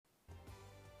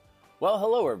Well,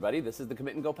 hello, everybody. This is the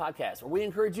Commit and Go podcast, where we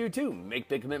encourage you to make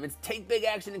big commitments, take big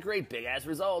action, and create big-ass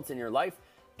results in your life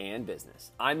and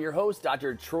business. I'm your host,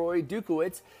 Dr. Troy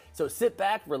Dukowitz. So sit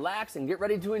back, relax, and get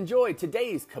ready to enjoy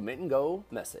today's Commit and Go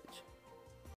message.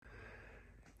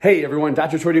 Hey, everyone.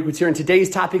 Dr. Troy Dukowitz here, and today's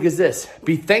topic is this.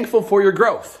 Be thankful for your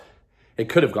growth. It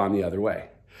could have gone the other way.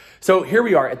 So here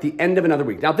we are at the end of another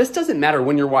week. Now, this doesn't matter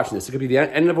when you're watching this. It could be the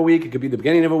end of a week. It could be the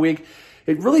beginning of a week.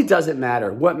 It really doesn't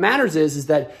matter. What matters is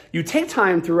that you take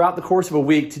time throughout the course of a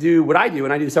week to do what I do,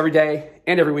 and I do this every day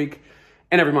and every week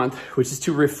and every month, which is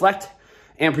to reflect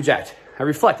and project. I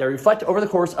reflect over the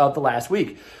course of the last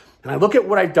week. And I look at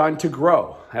what I've done to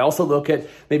grow. I also look at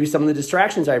maybe some of the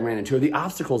distractions I ran into or the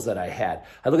obstacles that I had.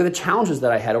 I look at the challenges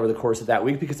that I had over the course of that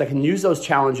week because I can use those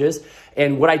challenges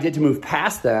and what I did to move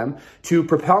past them to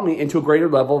propel me into a greater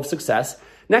level of success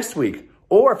next week.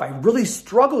 Or if I really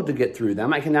struggled to get through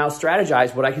them, I can now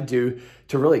strategize what I could do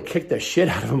to really kick the shit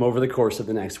out of them over the course of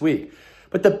the next week.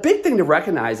 But the big thing to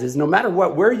recognize is no matter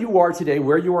what, where you are today,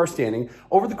 where you are standing,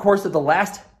 over the course of the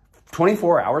last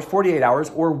 24 hours, 48 hours,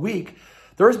 or week,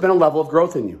 there has been a level of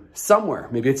growth in you somewhere.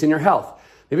 Maybe it's in your health.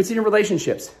 Maybe it's in your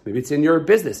relationships. Maybe it's in your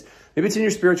business. Maybe it's in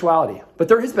your spirituality. But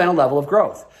there has been a level of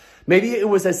growth. Maybe it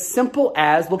was as simple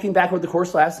as looking back over the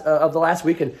course of the last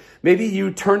week, and maybe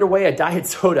you turned away a diet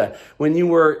soda when you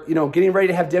were, getting ready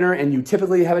to have dinner, and you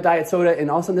typically have a diet soda,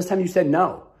 and all of a sudden this time you said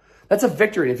no. That's a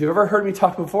victory. If you've ever heard me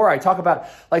talk before, I talk about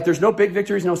there's no big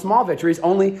victories, no small victories,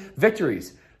 only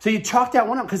victories. So you chalk that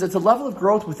one up because it's a level of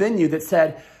growth within you that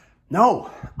said, no,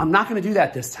 I'm not going to do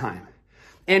that this time.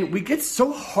 And we get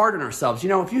so hard on ourselves.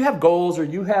 If you have goals or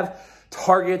you have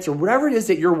targets or whatever it is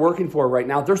that you're working for right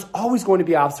now, there's always going to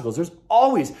be obstacles. There's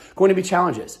always going to be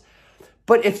challenges.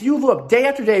 But if you look day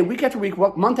after day, week after week,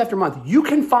 month after month, you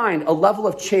can find a level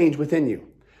of change within you.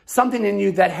 Something in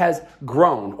you that has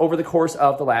grown over the course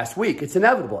of the last week. It's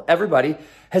inevitable. Everybody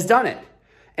has done it.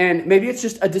 And maybe it's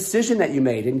just a decision that you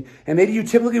made. And maybe you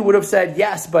typically would have said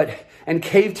yes, and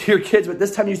caved to your kids, but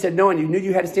this time you said no and you knew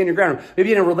you had to stand your ground.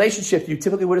 Maybe in a relationship, you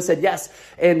typically would have said yes.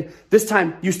 And this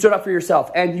time you stood up for yourself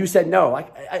and you said no.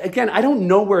 Again, I don't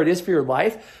know where it is for your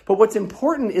life, but what's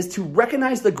important is to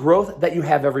recognize the growth that you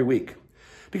have every week.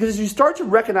 Because as you start to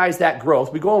recognize that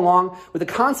growth, we go along with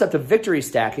the concept of victory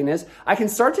stacking is I can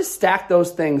start to stack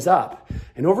those things up.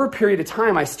 And over a period of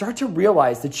time, I start to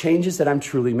realize the changes that I'm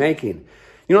truly making.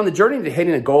 On the journey to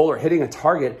hitting a goal or hitting a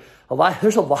target,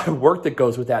 there's a lot of work that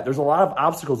goes with that. There's a lot of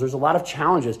obstacles. There's a lot of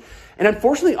challenges. And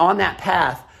unfortunately, on that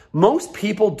path, most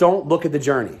people don't look at the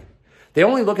journey. They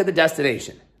only look at the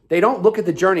destination. They don't look at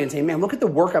the journey and say, man, look at the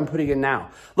work I'm putting in now.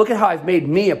 Look at how I've made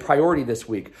me a priority this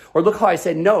week. Or look how I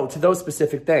said no to those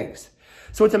specific things.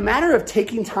 So it's a matter of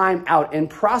taking time out and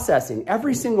processing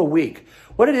every single week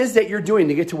what it is that you're doing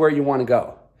to get to where you want to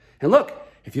go. And look,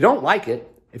 if you don't like it,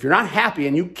 if you're not happy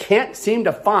and you can't seem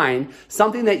to find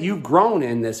something that you've grown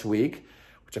in this week,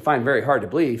 which I find very hard to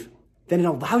believe, then it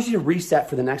allows you to reset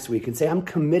for the next week and say, I'm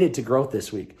committed to growth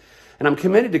this week. And I'm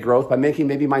committed to growth by making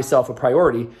maybe myself a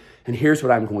priority, and here's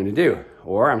what I'm going to do.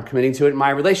 Or I'm committing to it in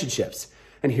my relationships,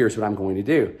 and here's what I'm going to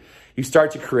do. You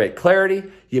start to create clarity,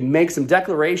 you make some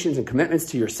declarations and commitments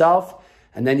to yourself,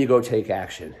 and then you go take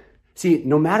action. See,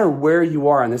 no matter where you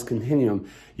are on this continuum,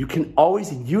 you can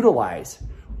always utilize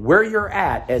where you're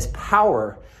at as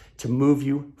power to move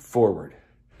you forward.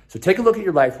 So take a look at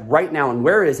your life right now and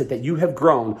where is it that you have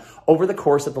grown over the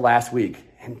course of the last week?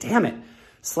 And damn it,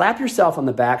 slap yourself on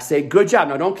the back, say good job.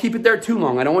 Now don't keep it there too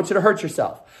long. I don't want you to hurt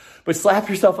yourself, but slap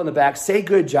yourself on the back, say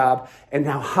good job. And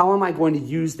now how am I going to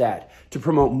use that to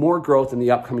promote more growth in the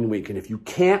upcoming week? And if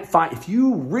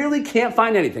you really can't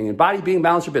find anything in Body, Being,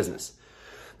 Balance, or Business,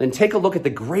 then take a look at the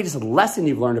greatest lesson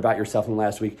you've learned about yourself in the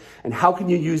last week and how can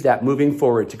you use that moving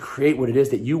forward to create what it is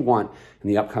that you want in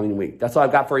the upcoming week. That's all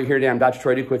I've got for you here today. I'm Dr.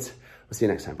 Troy Dukowitz. We'll see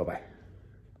you next time. Bye-bye.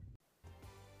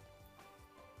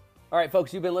 All right,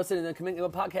 folks, you've been listening to the Commit and Go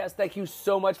podcast. Thank you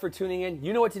so much for tuning in.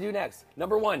 You know what to do next.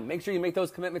 Number one, make sure you make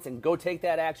those commitments and go take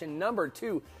that action. Number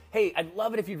two, hey, I'd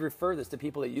love it if you'd refer this to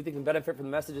people that you think can benefit from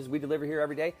the messages we deliver here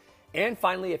every day. And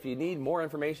finally, if you need more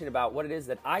information about what it is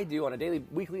that I do on a daily,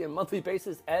 weekly, and monthly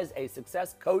basis as a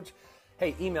success coach,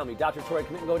 hey, email me,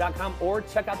 drtroy@commitandgo.com, or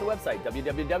check out the website,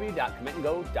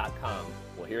 www.commitandgo.com.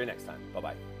 We'll hear you next time.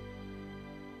 Bye-bye.